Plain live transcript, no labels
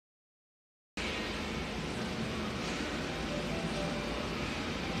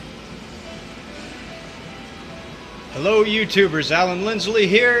Hello YouTubers, Allan Lindsley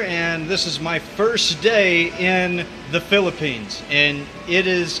here, and this is my first day in the Philippines, and it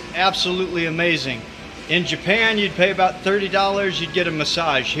is absolutely amazing. In Japan you'd pay about $30, you'd get a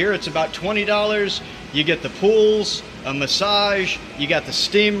massage. Here it's about $20, you get the pools, a massage, you got the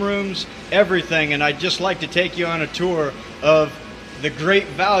steam rooms, everything, and I'd just like to take you on a tour of the great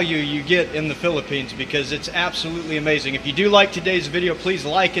value you get in the Philippines because it's absolutely amazing. If you do like today's video, please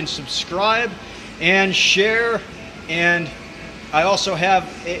like and subscribe and share. And I also have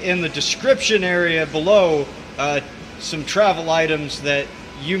in the description area below some travel items that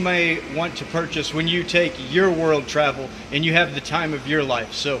you may want to purchase when you take your world travel and you have the time of your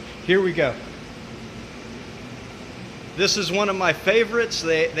life. So here we go. This is one of my favorites.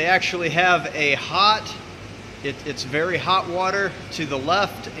 They actually have a it's very hot water to the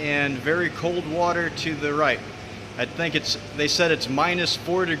left and very cold water to the right. I think they said it's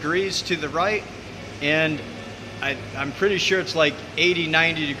 -4 degrees to the right, and I'm pretty sure it's like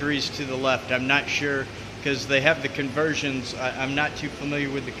 80-90 degrees to the left. I'm not sure because they have the conversions. I'm not too familiar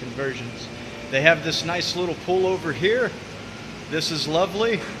with the conversions. They have this nice little pool over here. This is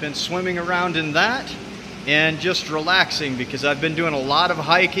lovely. Been swimming around in that and just relaxing because I've been doing a lot of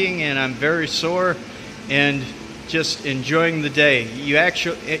hiking and I'm very sore and just enjoying the day.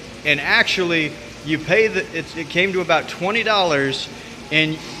 Actually you pay it came to about $20,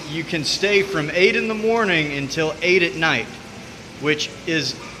 and you can stay from 8 in the morning until 8 at night, which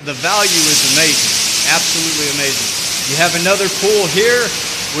is, the value is amazing, absolutely amazing. You have another pool here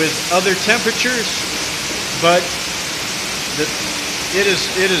with other temperatures, but it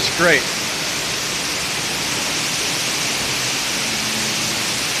is great.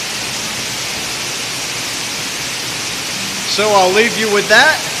 So I'll leave you with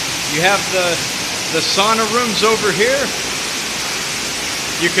that. You have the sauna rooms over here.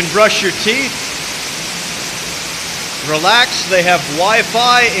 You can brush your teeth, relax. They have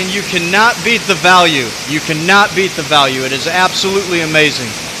Wi-Fi, and you cannot beat the value. You cannot beat the value. It is absolutely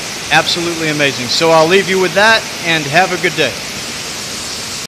amazing. Absolutely amazing. So I'll leave you with that, and have a good day.